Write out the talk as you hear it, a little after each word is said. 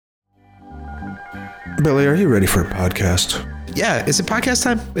Billy, are you ready for a podcast? Yeah, is it podcast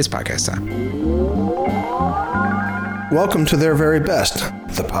time? It's podcast time. Welcome to Their Very Best,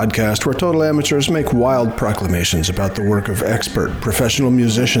 the podcast where total amateurs make wild proclamations about the work of expert professional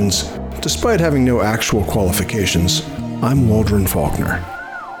musicians, despite having no actual qualifications. I'm Waldron Faulkner.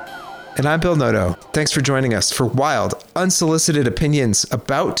 And I'm Bill Noto. Thanks for joining us for wild, unsolicited opinions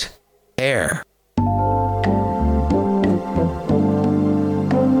about air.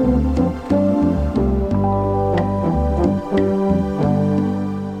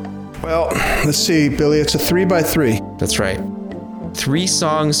 Well, let's see, Billy, it's a 3x3. That's right. 3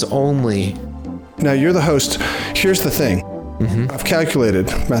 songs only. Now, you're the host. Here's the thing. I've calculated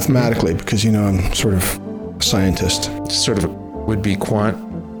mathematically, because, you know, I'm sort of a scientist. Sort of a would-be quant.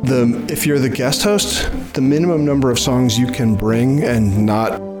 If you're the guest host, the minimum number of songs you can bring and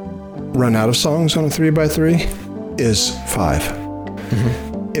not run out of songs on a 3x3 is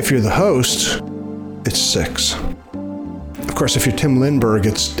 5. If you're the host, it's 6. Of course, if you're Tim Lindbergh,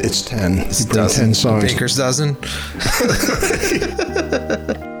 it's 10. It's a bring dozen. 10 songs. Baker's dozen.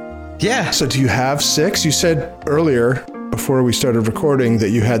 Yeah. So do you have 6? You said earlier, before we started recording,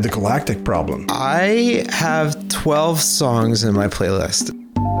 that you had the galactic problem. I have 12 songs in my playlist.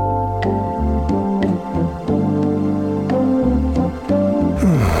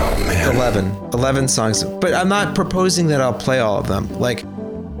 Oh, man. 11 songs. But I'm not proposing that I'll play all of them. Like,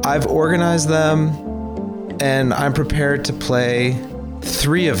 I've organized them, and I'm prepared to play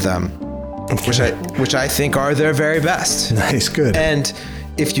 3 of them, Okay. which I think are their very best. Nice, good. And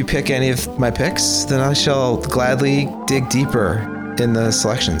if you pick any of my picks, then I shall gladly dig deeper in the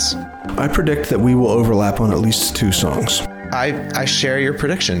selections. I predict that we will overlap on at least 2 songs. I share your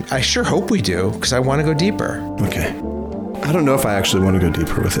prediction. I sure hope we do, because I want to go deeper. Okay. I don't know if I actually want to go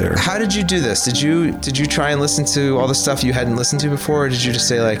deeper with air. How did you do this? Did you try and listen to all the stuff you hadn't listened to before, or did you just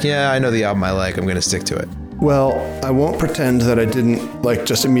say, like, yeah, I know the album I like, I'm going to stick to it? Well, I won't pretend that I didn't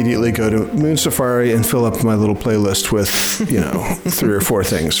just immediately go to Moon Safari and fill up my little playlist with, 3 or 4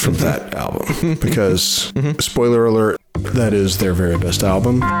 things from that album. Because, spoiler alert, that is their very best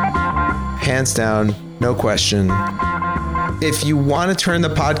album. Hands down, no question. If you want to turn the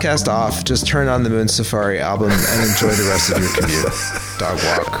podcast off, just turn on the Moon Safari album and enjoy the rest of your commute. Dog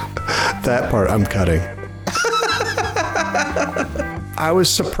walk. That part I'm cutting. I was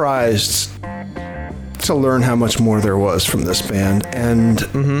surprised to learn how much more there was from this band, and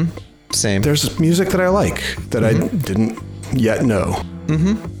Same. there's music that I like that I didn't yet know.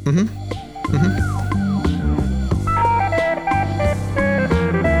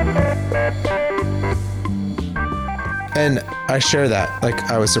 And I share that.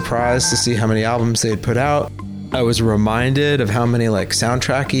 Like, I was surprised to see how many albums they had put out. I was reminded of how many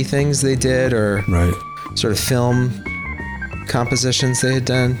soundtracky things they did, or Right. sort of film compositions they had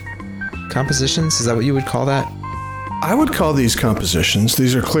done. Compositions? Is that what you would call that? I would call these compositions.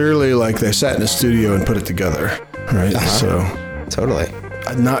 These are clearly they sat in a studio and put it together, right? So Totally.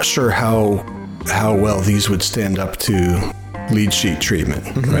 I'm not sure how well these would stand up to lead sheet treatment,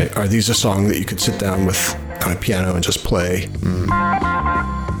 right? Are these a song that you could sit down with on a piano and just play?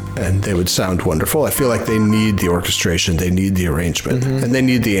 And they would sound wonderful. I feel like they need the orchestration, they need the arrangement, and they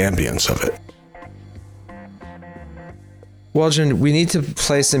need the ambience of it. Waldron, we need to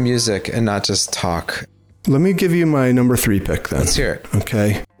play some music and not just talk. Let me give you my number 3 pick then. Let's hear it.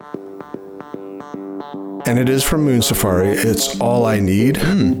 Okay. And it is from Moon Safari. It's All I Need.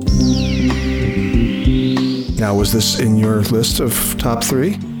 Now, was this in your list of top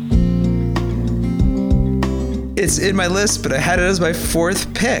 3? It's in my list, but I had it as my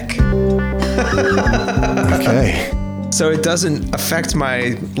 4th pick. Okay. So it doesn't affect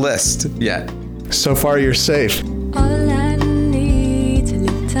my list yet. So far, you're safe. All I need to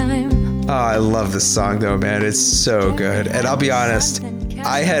live time. Oh, I love this song though, man. It's so good. And I'll be honest,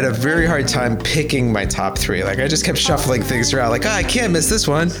 I had a very hard time picking my top 3. I just kept shuffling things around. I can't miss this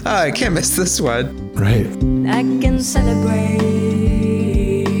one. Oh, I can't miss this one. Right. I can celebrate.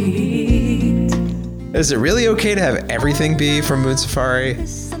 Is it really okay to have everything be from Moon Safari?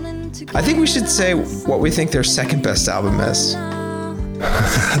 I think we should say what we think their second best album is.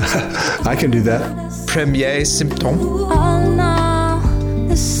 I can do that. Premier Symptôme. All now,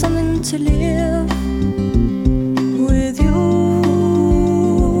 there's something to live with you.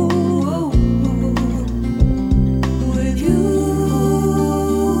 With you.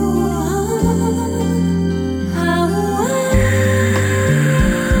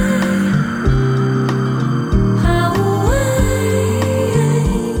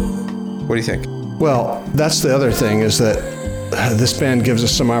 What do you think? Well, that's the other thing is that this band gives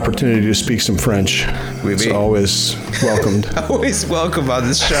us some opportunity to speak some French. It's always welcomed. Always welcome on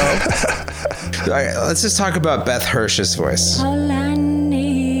this show. All right, let's just talk about Beth Hirsch's voice. All I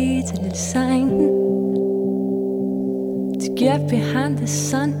need is a little sign to get behind the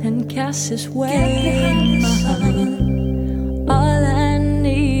sun and cast his way. All I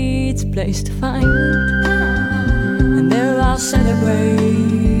need's a place to find, and there I'll celebrate.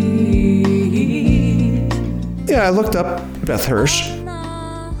 Yeah, I looked up Beth Hirsch,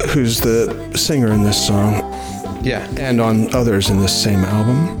 who's the singer in this song. Yeah. And on others in this same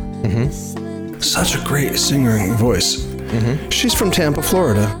album. Such a great singing voice. She's from Tampa,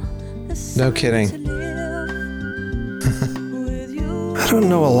 Florida. No kidding. I don't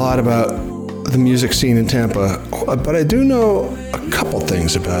know a lot about the music scene in Tampa, but I do know a couple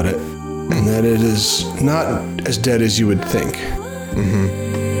things about it, and that it is not as dead as you would think.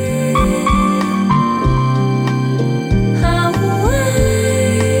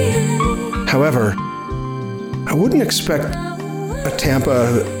 However, I wouldn't expect a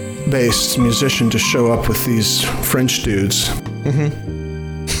Tampa-based musician to show up with these French dudes.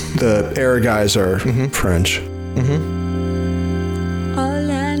 The air guys are French. All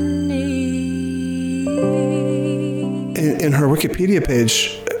I need. In her Wikipedia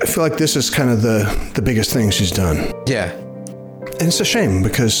page, I feel like this is kind of the biggest thing she's done. Yeah, And it's a shame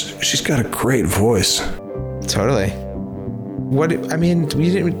because she's got a great voice. totally. We didn't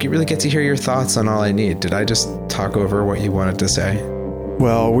really get to hear your thoughts on All I Need. Did I just talk over what you wanted to say?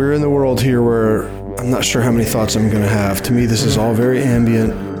 Well, we're in the world here where I'm not sure how many thoughts I'm going to have. To me, this is all very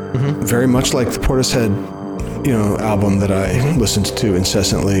ambient, very much like the Portishead, album that I listened to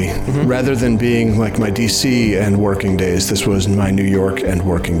incessantly. Rather than being like my DC and working days, this was my New York and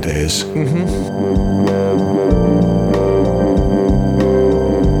working days.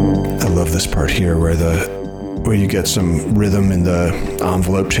 I love this part here where you get some rhythm in the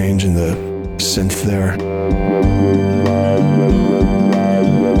envelope change in the synth there.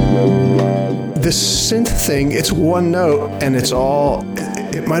 This synth thing, it's one note, and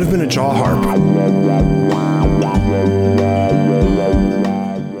it might have been a jaw harp.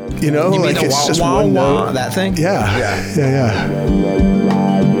 You mean like the it's just wah, one wah, note. that thing? Yeah.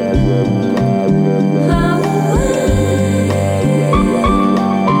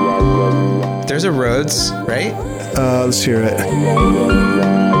 There's a Rhodes, right? Let's hear it.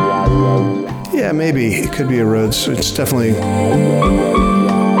 Yeah, maybe. It could be a Rhodes. It's definitely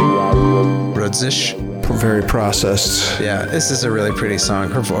Rhodes-ish. very processed. Yeah, this is a really pretty song.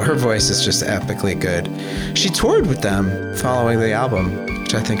 Her voice is just epically good. She toured with them following the album,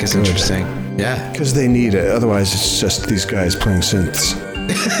 which I think is interesting. Yeah. Because they need it. Otherwise, it's just these guys playing synths.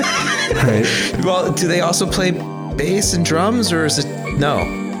 Right? Well, do they also play bass and drums, or is it... No.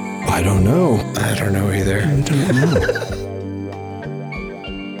 I don't know. I don't know either. I don't know.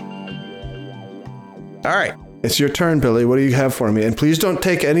 All right. It's your turn, Billy. What do you have for me? And please don't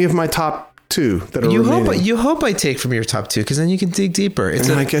take any of my top two that are remaining. You hope I take from your top two, because then you can dig deeper.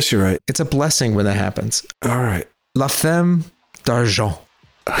 I guess you're right. It's a blessing when that happens. All right. La Femme d'Argent.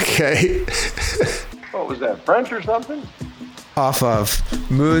 Okay. What was that, French or something? Off of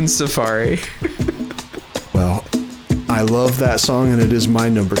Moon Safari. Well, I love that song, and it is my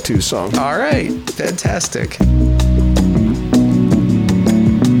number 2 song. All right. Fantastic.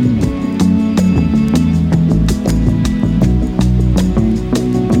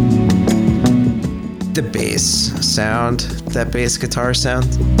 The bass sound, that bass guitar sound.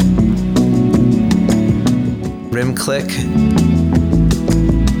 Rim click.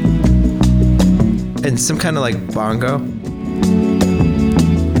 And some kind of like bongo.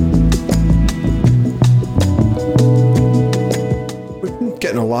 We've been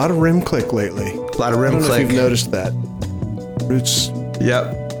getting a lot of rim click lately. A lot of rim I don't know click. if you've noticed that. Roots,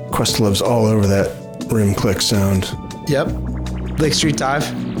 Yep. Questlove's all over that rim click sound. Yep. Lake Street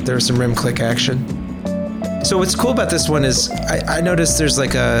Dive. There's some rim click action. So what's cool about this one is I noticed there's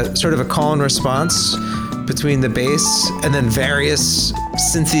like a sort of a call and response between the bass and then various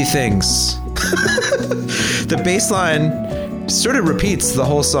synthy things. The bass line sort of repeats the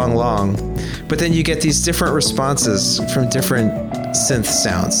whole song long, but then you get these different responses from different synth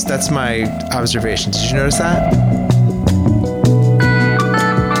sounds. That's my observation. Did you notice that?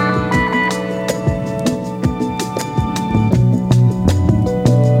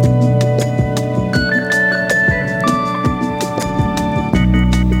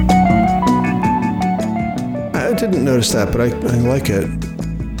 I didn't notice that, but I like it.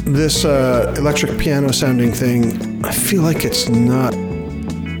 This electric piano sounding thing, I feel like it's not...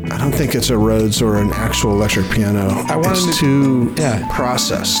 I don't think it's a Rhodes or an actual electric piano. It's too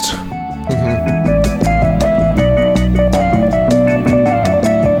processed.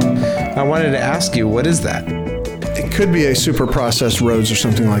 wanted to ask you, what is that? It could be a super processed Rhodes or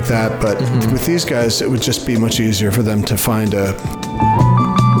something like that, but with these guys, it would just be much easier for them to find a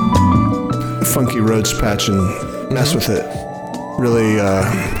funky Rhodes patch and mess with it. Really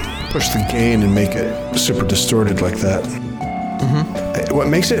push the gain and make it super distorted like that. What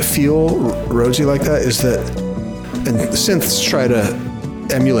makes it feel Rhodesy like that is that, and synths try to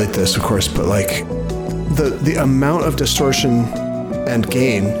emulate this, of course, but like the amount of distortion and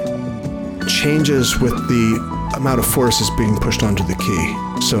gain changes with the amount of force is being pushed onto the key.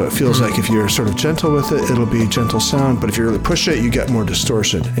 So it feels like if you're sort of gentle with it, it'll be gentle sound, but if you really push it, you get more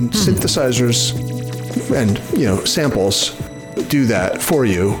distortion. And synthesizers and, samples do that for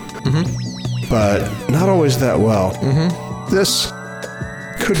you, but not always that well. This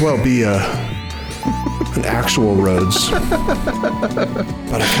could well be an actual Rhodes, but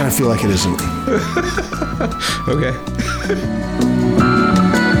I kind of feel like it isn't. Okay.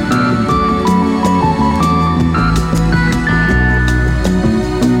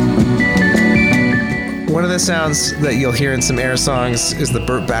 One of the sounds that you'll hear in some Air songs is the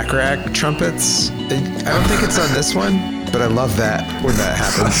Burt Bacharach trumpets. I don't think it's on this one, but I love that when that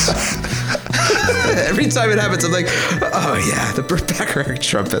happens. Every time it happens, I'm like, oh yeah, the Burt Bacharach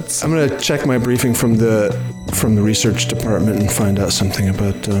trumpets. I'm gonna check my briefing from the research department and find out something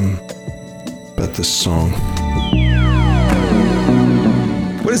about this song.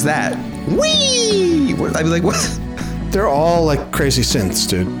 What is that? Whee! I'd be like, what? They're all like crazy synths,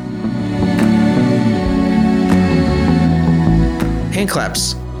 dude. Hand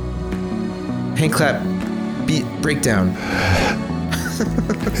claps. Hand clap beat breakdown.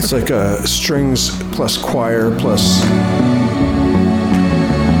 It's like strings plus choir plus...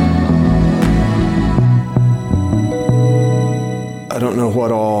 I don't know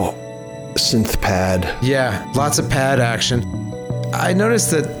what all synth pad. Yeah, lots of pad action. I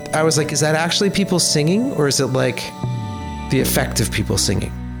noticed that I was like, is that actually people singing, or is it like the effect of people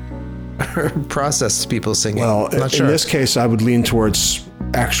singing? Or processed people singing? Well, I'm not in sure. this case, I would lean towards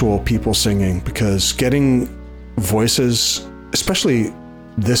actual people singing, because getting voices, especially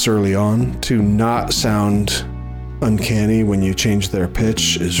this early on, to not sound uncanny when you change their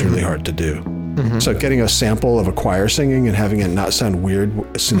pitch is really hard to do. So getting a sample of a choir singing and having it not sound weird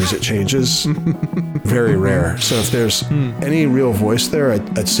as soon as it changes, very rare. So if there's any real voice there,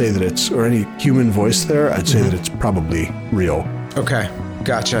 I'd say that it's, or any human voice there, I'd say that it's probably real. Okay,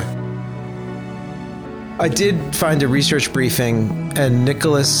 gotcha. I did find a research briefing, and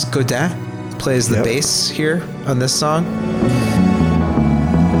Nicolas Godin plays the bass here on this song.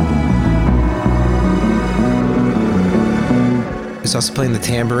 He's also playing the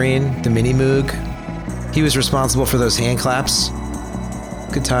tambourine, the mini moog. He was responsible for those hand claps.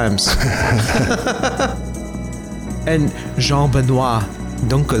 Good times. And Jean-Benoit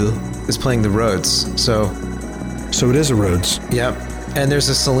Dunkel is playing the Rhodes. So it is a Rhodes. Yep. And there's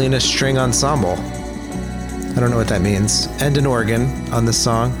a Selena string ensemble. I don't know what that means. And an organ on this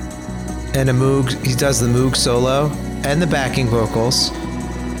song. And a moog. He does the moog solo and the backing vocals.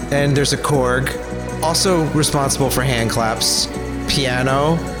 And there's a Korg, also responsible for hand claps.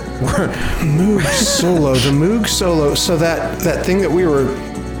 Piano. Moog solo. The Moog solo. So that thing we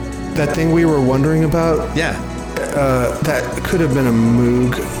were wondering about. Yeah. That could have been a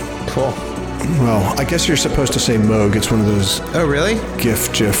Moog. Cool. Well, I guess you're supposed to say Moog. It's one of those Oh, really? GIF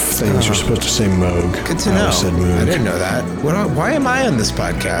things. You're supposed to say Moog. Good to I know. always said Moog. I didn't know that. Why am I on this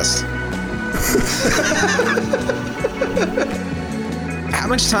podcast? How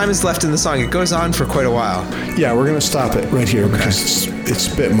much time is left in the song? It goes on for quite a while. Yeah, we're gonna stop it right here because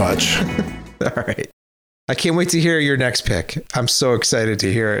it's a bit much. All right. I can't wait to hear your next pick. I'm so excited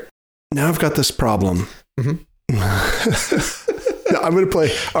to hear it. Now I've got this problem. I'm gonna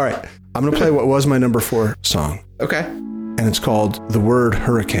play. All right, I'm gonna play what was my number 4 song. Okay. And it's called "The Word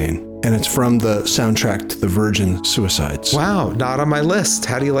Hurricane," and it's from the soundtrack to The Virgin Suicides. Wow, not on my list.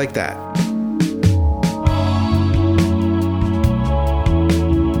 How do you like that?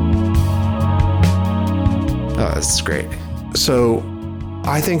 Oh, this is great. So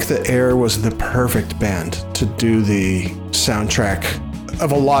I think that Air was the perfect band to do the soundtrack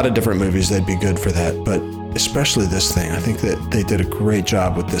of a lot of different movies. They'd be good for that, but especially this thing. I think that they did a great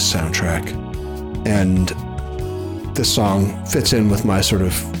job with this soundtrack. And this song fits in with my sort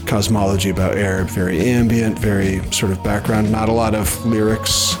of cosmology about Air. Very ambient, very sort of background, not a lot of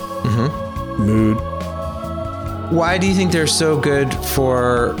lyrics, mood. Why do you think they're so good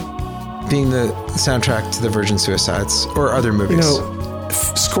for being the soundtrack to the Virgin Suicides or other movies? You know,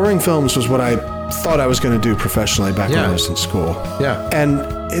 scoring films was what I thought I was going to do professionally back when I was in school. Yeah. And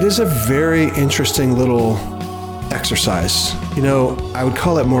it is a very interesting little exercise. You know, I would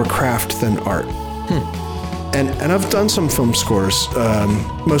call it more craft than art. And I've done some film scores,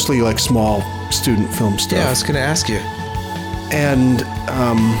 mostly like small student film stuff. Yeah, I was going to ask you. And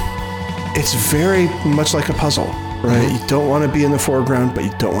it's very much like a puzzle, right? You don't want to be in the foreground, but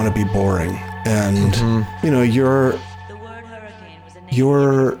you don't want to be boring. And, you know, your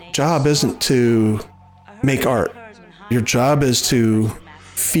job isn't to make art. Your job is to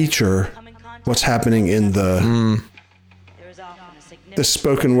feature what's happening in the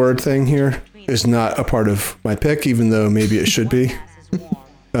spoken word thing here is not a part of my pick, even though maybe it should be.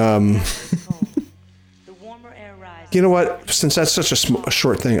 You know what? Since that's such a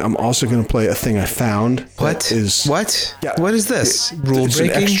short thing, I'm also going to play a thing I found. What? Yeah, what is this? Rule it's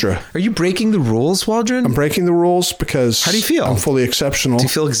breaking? An extra. Are you breaking the rules, Waldron? I'm breaking the rules because how do you feel? I'm fully exceptional. Do you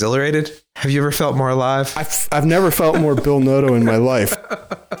feel exhilarated? Have you ever felt more alive? I've never felt more Bill Noto in my life.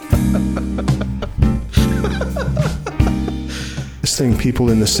 This thing, People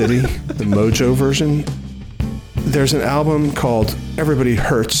in the City, the Mojo version. There's an album called Everybody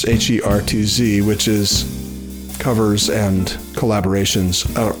Hurts, Hertz, which is covers and collaborations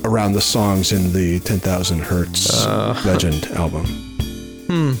around the songs in the 10,000 Hertz Legend album.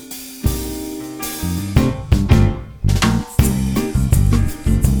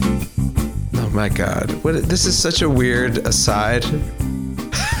 Oh my God. This is such a weird aside.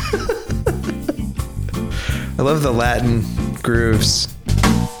 I love the Latin grooves.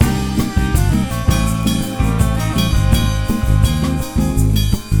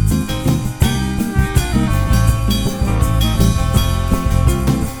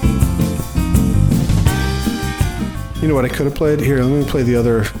 You know what I could have played? Here, let me play the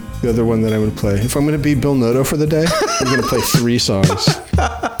other one that I would play. If I'm going to be Bill Noto for the day, I'm going to play 3 songs.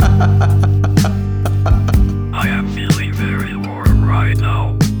 I am feeling very warm right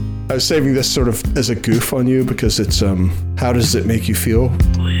now. I was saving this sort of as a goof on you because it's How Does It Make You Feel?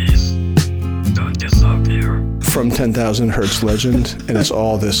 Please, don't disappear. From 10,000 Hertz Legend, and it's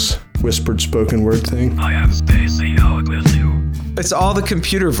all this whispered spoken word thing. I am spacing out with you. It's all the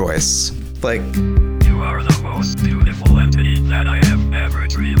computer voice. Like, You are the most beautiful entity that I have ever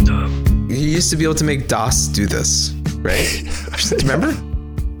dreamed of. you used to be able to make DOS do this, right? Do you remember?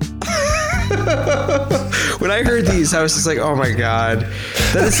 When I heard these, I was just like, oh my God.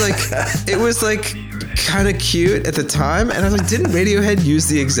 That is like, it was like kind of cute at the time. And I was like, didn't Radiohead use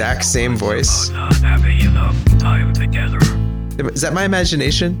the exact same voice? Not having enough time together. Is that my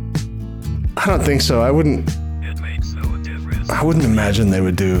imagination? I don't think so. I wouldn't imagine they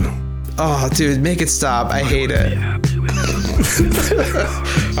would do. Oh, dude, make it stop. I hate it.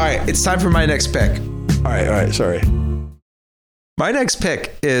 All right, it's time for my next pick. All right, sorry. My next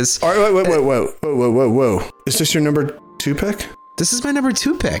pick is... All right, whoa. Is this your number 2 pick? This is my number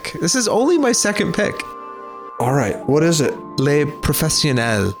 2 pick. This is only my second pick. All right, what is it? Les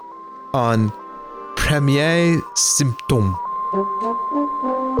Professionnels on Premier Symptôme.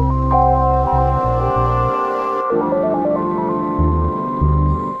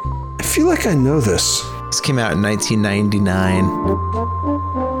 I feel like I know this. This came out in 1999.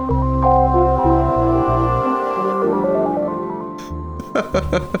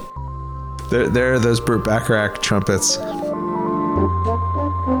 There are those Burt Bacharach trumpets.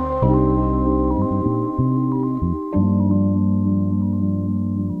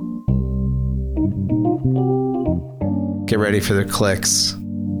 Get ready for the clicks.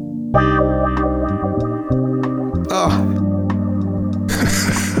 Oh.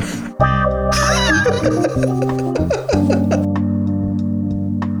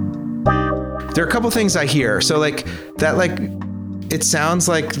 There are a couple things I hear. So like that, like it sounds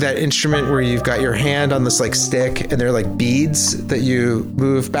like that instrument where you've got your hand on this like stick and they're like beads that you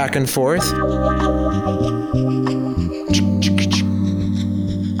move back and forth.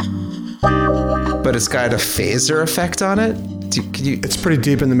 But it's got a phaser effect on it. It's pretty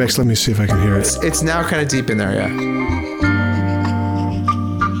deep in the mix. Let me see if I can hear it. It's now kind of deep in there, yeah.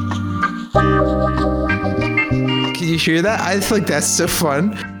 Can you hear that? I think that's so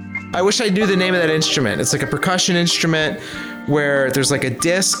fun. I wish I knew the name of that instrument. It's like a percussion instrument where there's like a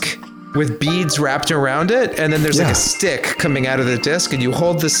disc with beads wrapped around it, and then there's like a stick coming out of the disc, and you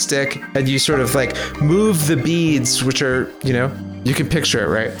hold the stick and you sort of like move the beads, which are, you know, you can picture it,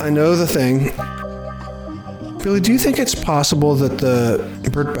 right? I know the thing. Billy, do you think it's possible that the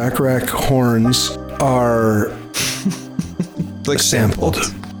Burt Bacharach horns are like sampled?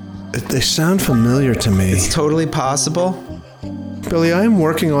 They sound familiar to me. It's totally possible. Billy, I am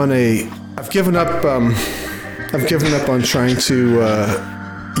working on I've given up on trying to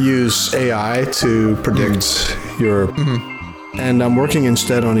use AI to predict your And I'm working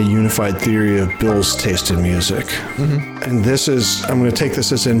instead on a unified theory of Bill's taste in music. And I'm going to take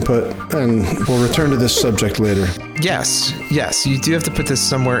this as input, and we'll return to this subject later. Yes, you do have to put this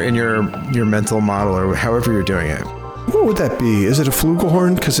somewhere in your mental model or however you're doing it. What would that be? Is it a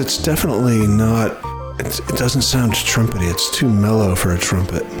flugelhorn? Because it's definitely not, it doesn't sound trumpety. It's too mellow for a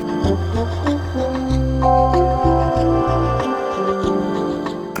trumpet.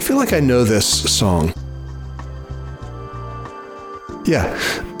 I feel like I know this song. Yeah,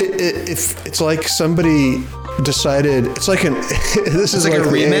 if it's like somebody decided, it's like this is like a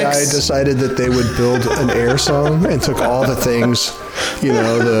remix. AI decided that they would build an Air song and took all the things,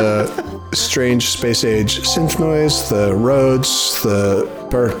 the strange space age synth noise, the Rhodes, the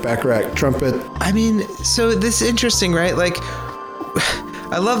Burt Bacharach trumpet. I mean, so this is interesting, right? Like,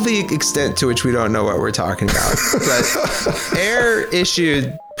 I love the extent to which we don't know what we're talking about. But Air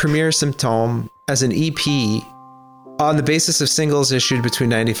issued Premier Symptôme as an EP on the basis of singles issued between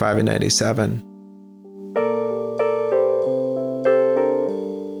 95 and 97.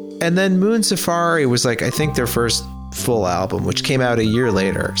 And then Moon Safari was like, I think their first full album, which came out a year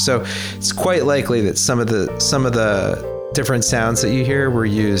later. So it's quite likely that some of the different sounds that you hear were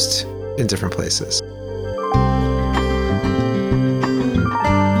used in different places.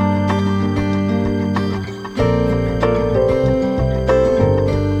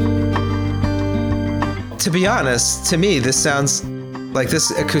 To be honest, to me, this sounds like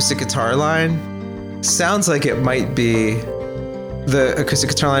this acoustic guitar line sounds like it might be the acoustic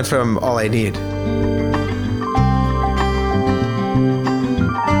guitar line from All I Need.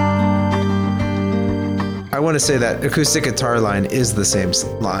 I want to say that acoustic guitar line is the same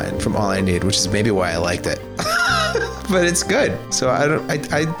line from All I Need, which is maybe why I liked it. But it's good, so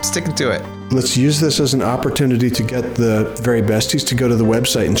I'm sticking to it. Let's use this as an opportunity to get the very besties to go to the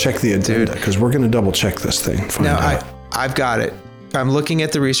website and check the agenda, because we're going to double check this thing. I've got it. I'm looking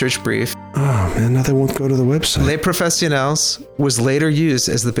at the research brief. Oh man, now they won't go to the website. Les Professionnels was later used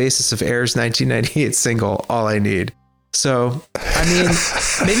as the basis of Air's 1998 single All I Need. So, I mean,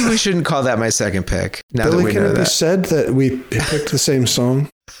 maybe we shouldn't call that my second pick. Now Billy, that we know that. Can it be said that we picked the same song?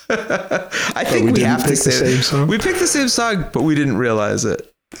 I think we have to say the same song. We picked the same song, but we didn't realize it.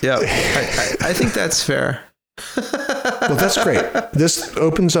 Yeah, I think that's fair. Well, that's great. This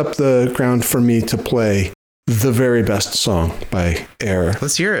opens up the ground for me to play the very best song by Air.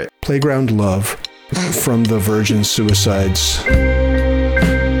 Let's hear it. Playground Love from the Virgin Suicides.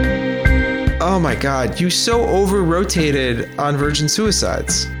 Oh my God, you so over-rotated on Virgin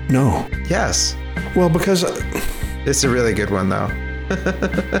Suicides. No. Yes. Well, because it's a really good one, though.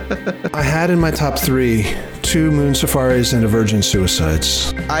 I had in my top 3 2 Moon Safaris and a Virgin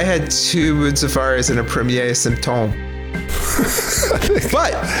Suicides. I had 2 Moon Safaris and a Premier Symptôme.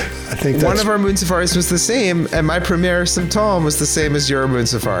 But I think one of our Moon Safaris was the same, and my Premier Symptôme was the same as your Moon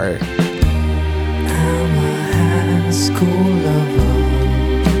Safari. I'm a high school lover,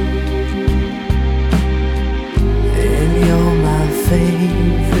 and you're my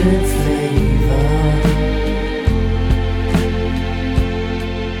favorite flavor.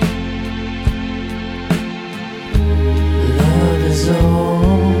 Love is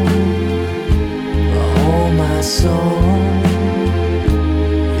all my soul.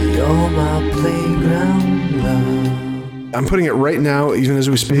 You're my playground love. I'm putting it right now, even as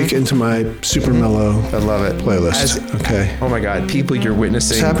we speak, into my super mellow I love it. playlist. Okay. Oh my God, people, you're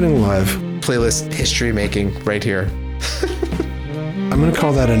witnessing. It's happening live. Playlist history making right here. I'm going to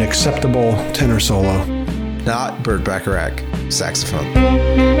call that an acceptable tenor solo. Not Burt Bacharach saxophone.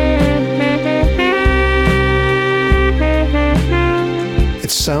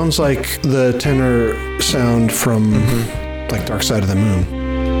 It sounds like the tenor sound from like Dark Side of the Moon.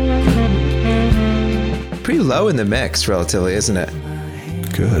 Pretty low in the mix, relatively, isn't it?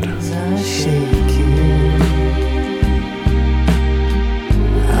 Good.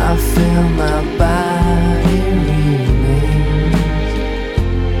 I feel my body remains.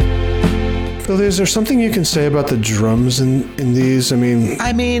 Phil, is there something you can say about the drums in these? I mean,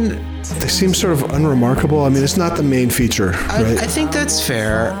 they seem sort of unremarkable. I mean, it's not the main feature, right? I think that's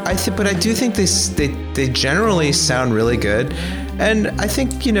fair. But I do think they generally sound really good, and I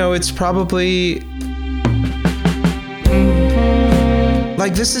think it's probably.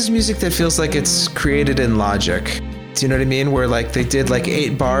 Like, this is music that feels like it's created in Logic. Do you know what I mean? Where, like, they did,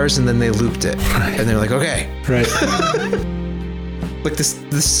 8 bars and then they looped it. Right. And they're like, okay. Right. Like, the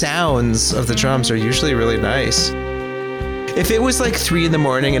sounds of the drums are usually really nice. If it was, 3 in the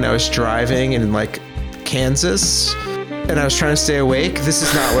morning and I was driving in, Kansas and I was trying to stay awake, this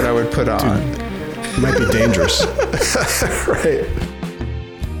is not what I would put on. Dude, it might be dangerous. Right.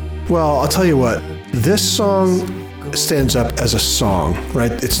 Well, I'll tell you what. This song stands up as a song,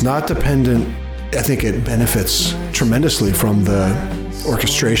 right? It's not dependent. I think it benefits tremendously from the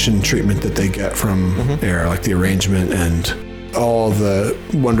orchestration treatment that they get from Air, like the arrangement and all the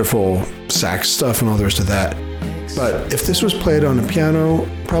wonderful sax stuff and all the rest of that. But if this was played on a piano,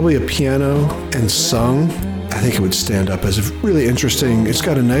 probably a piano and sung, I think it would stand up as really interesting. It's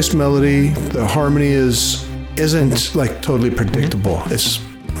got a nice melody. The harmony isn't like totally predictable.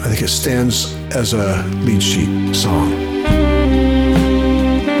 I think it stands as a lead sheet song.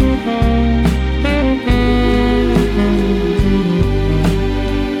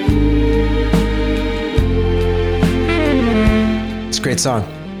 It's a great song.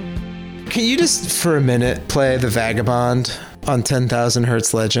 Can you just, for a minute, play The Vagabond on 10,000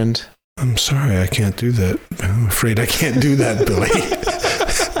 Hertz Legend? I'm sorry, I can't do that. I'm afraid I can't do that, Billy.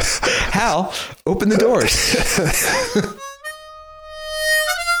 Hal, open the doors.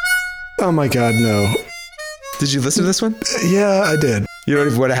 Oh my God, no. Did you listen to this one? Yeah, I did. You don't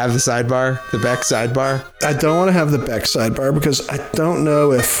even want to have the sidebar, the Beck sidebar? I don't want to have the Beck sidebar because I don't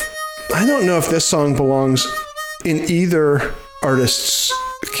know if this song belongs in either artist's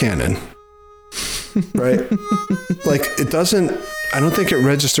canon. Right? Like, I don't think it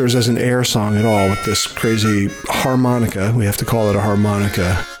registers as an Air song at all with this crazy harmonica. We have to call it a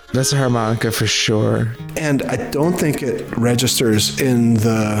harmonica. That's a harmonica for sure. And I don't think it registers in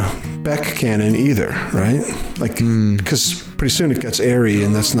the Beck canon either, right? Like, because pretty soon it gets airy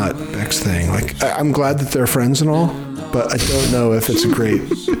and that's not Beck's thing. Like, I'm glad that they're friends and all, but I don't know if it's a great...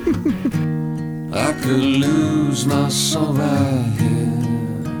 I could lose my soul right here.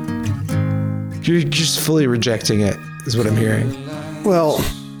 You're just fully rejecting it, is what I'm hearing. Well,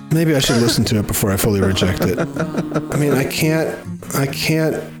 maybe I should listen to it before I fully reject it. I mean, I can't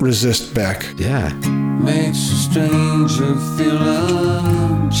resist Beck. Yeah. Makes a stranger feel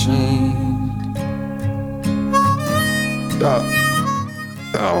unchained.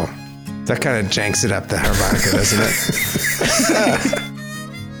 Oh. That kind of janks it up, the harmonica, doesn't it?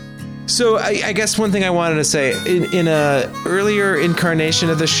 So I guess one thing I wanted to say, in a earlier incarnation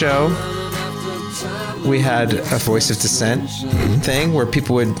of the show, we had a Voice of Dissent thing where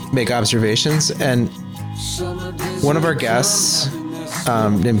people would make observations, and one of our guests,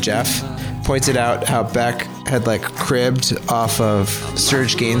 named Jeff, pointed out how Beck had like cribbed off of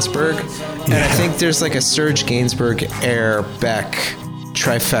Serge Gainsbourg, and I think there's like a Serge Gainsbourg Air Beck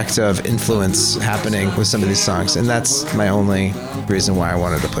trifecta of influence happening with some of these songs, and that's my only reason why I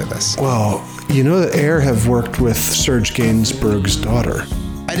wanted to play this. Well, you know that Air have worked with Serge Gainsbourg's daughter.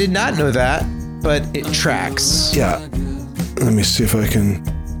 I did not know that, but it tracks. Yeah. Let me see if I can...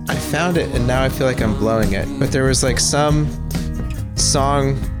 I found it, and now I feel like I'm blowing it. But there was like some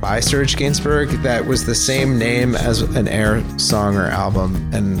song by Serge Gainsbourg that was the same name as an Air song or album,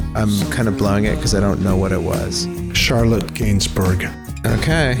 and I'm kind of blowing it because I don't know what it was. Charlotte Gainsbourg.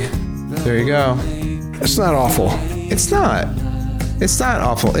 Okay, there you go. It's not awful. It's not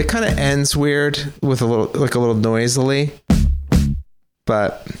awful. It kind of ends weird with a little noisily,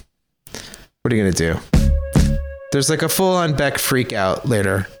 but what are you gonna do? There's like a full-on Beck freak out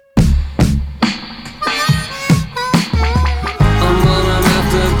later.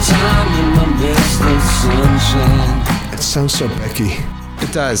 It sounds so Becky.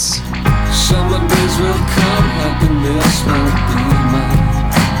 It does. Summer days will come, happiness will be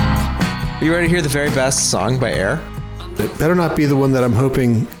mine. Are you ready to hear the very best song by Air? It better not be the one that I'm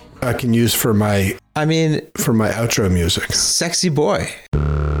hoping I can use for my outro music. Sexy Boy.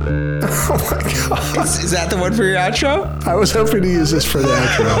 Oh my God. Is that the one for your outro? I was hoping to use this for the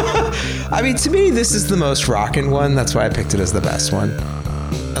outro. I mean, to me, this is the most rockin' one. That's why I picked it as the best one.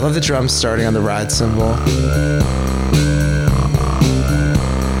 I love the drums starting on the ride cymbal.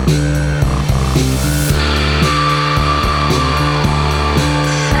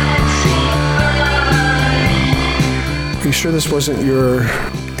 Are you sure this wasn't your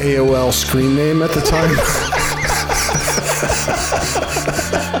AOL screen name at the time?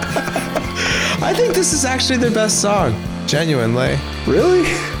 I think this is actually their best song, genuinely. Really?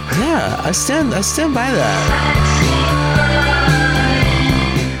 Yeah, I stand by that.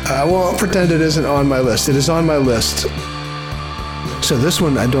 I won't pretend it isn't on my list. It is on my list. So this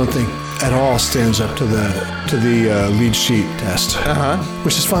one, I don't think at all stands up to the lead sheet test,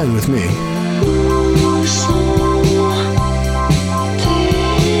 which is fine with me.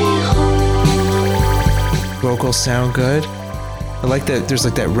 Vocals sound good. I like that there's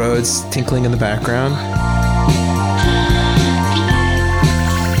like that Rhodes tinkling in the background.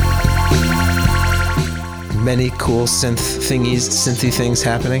 Many cool synthy things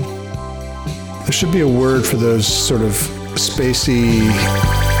happening. There should be a word for those sort of spacey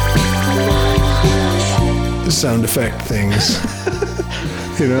sound effect things.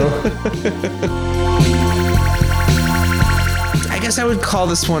 You know? I guess I would call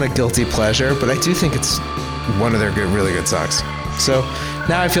this one a guilty pleasure, but I do think it's one of their really good songs. So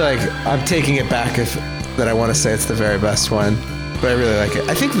now I feel like I'm taking it back that I want to say it's the very best one, but I really like it.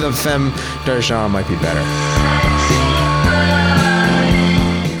 I think the Femme d'Argent might be better.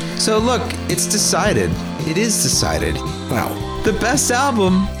 So look, it's decided. It is decided. Wow. The best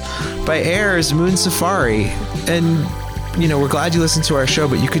album by Air is Moon Safari, and you know, we're glad you listened to our show,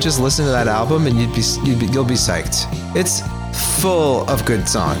 but you could just listen to that album and you'll be psyched. It's full of good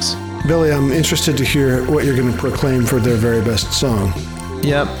songs. Billy, I'm interested to hear what you're going to proclaim for their very best song.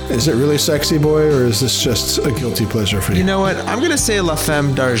 Yep. Is it really Sexy Boy, or is this just a guilty pleasure for you? You know what? I'm going to say La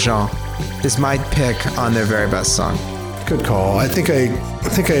Femme d'Argent is my pick on their very best song. Good call. I think I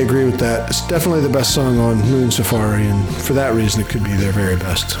agree with that. It's definitely the best song on Moon Safari, and for that reason, it could be their very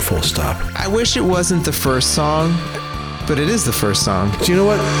best. Full stop. I wish it wasn't the first song, but it is the first song. Do you know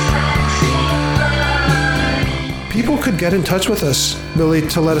what? People could get in touch with us, Billy,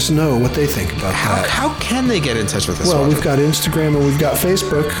 to let us know what they think about that. How can they get in touch with us? Well, Walter? we've got Instagram and we've got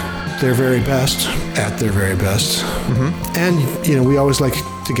Facebook. Their very best, at their very best. Mm-hmm. And, you know, we always like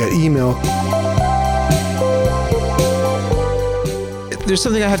to get email. There's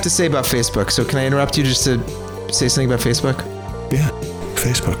something I have to say about Facebook. So can I interrupt you just to say something about Facebook? Yeah,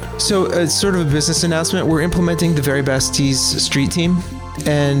 Facebook. So it's sort of a business announcement. We're implementing the Very Besties Street Team.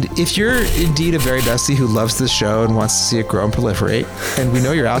 And if you're indeed a Very Bestie who loves this show and wants to see it grow and proliferate, and we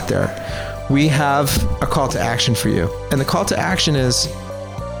know you're out there, we have a call to action for you. And the call to action is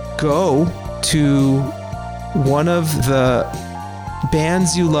go to one of the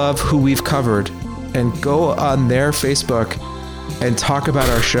bands you love who we've covered and go on their Facebook and talk about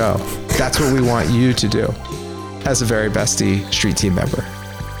our show. That's what we want you to do as a Very Bestie Street Team member.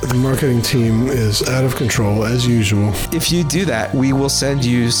 The marketing team is out of control, as usual. If you do that, we will send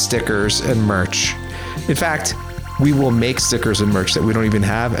you stickers and merch. In fact, we will make stickers and merch that we don't even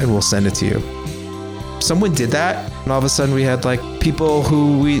have, and we'll send it to you. Someone did that, and all of a sudden we had like people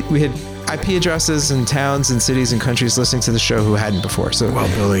who we had IP addresses and towns and cities and countries listening to the show who hadn't before. So well,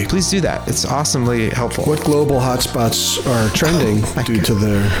 Billy, please do that. It's awesomely helpful. What global hotspots are trending due to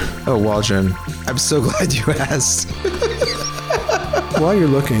their... Oh, Waldron, I'm so glad you asked. While you're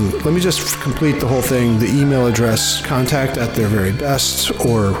looking, let me just complete the whole thing. The email address, contact@theirverybest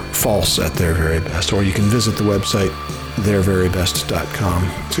or false@theirverybest. Or you can visit the website,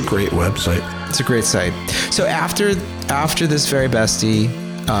 theirverybest.com. It's a great website. It's a great site. So after this Very Bestie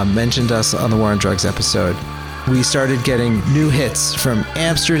mentioned us on the War on Drugs episode, we started getting new hits from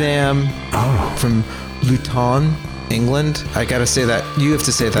Amsterdam, from Luton, England. I gotta say that. You have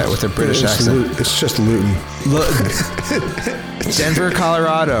to say that with a British accent. It's just Luton. Denver,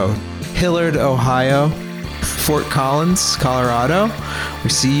 Colorado. Hillard, Ohio. Fort Collins, Colorado.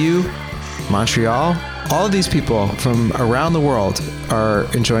 We see you. Montreal. All of these people from around the world are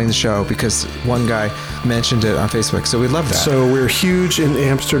enjoying the show because one guy mentioned it on Facebook. So we love that. So we're huge in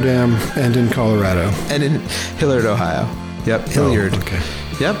Amsterdam and in Colorado. And in Hillard, Ohio. Yep, Hilliard. Oh, okay.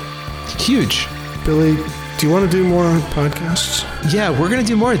 Yep, huge. Billy, do you want to do more podcasts? Yeah, we're going to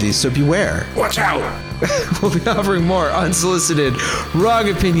do more of these, so beware. Watch out! We'll be offering more unsolicited, wrong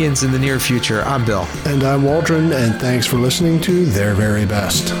opinions in the near future. I'm Bill. And I'm Waldron, and thanks for listening to Their Very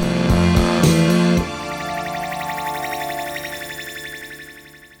Best.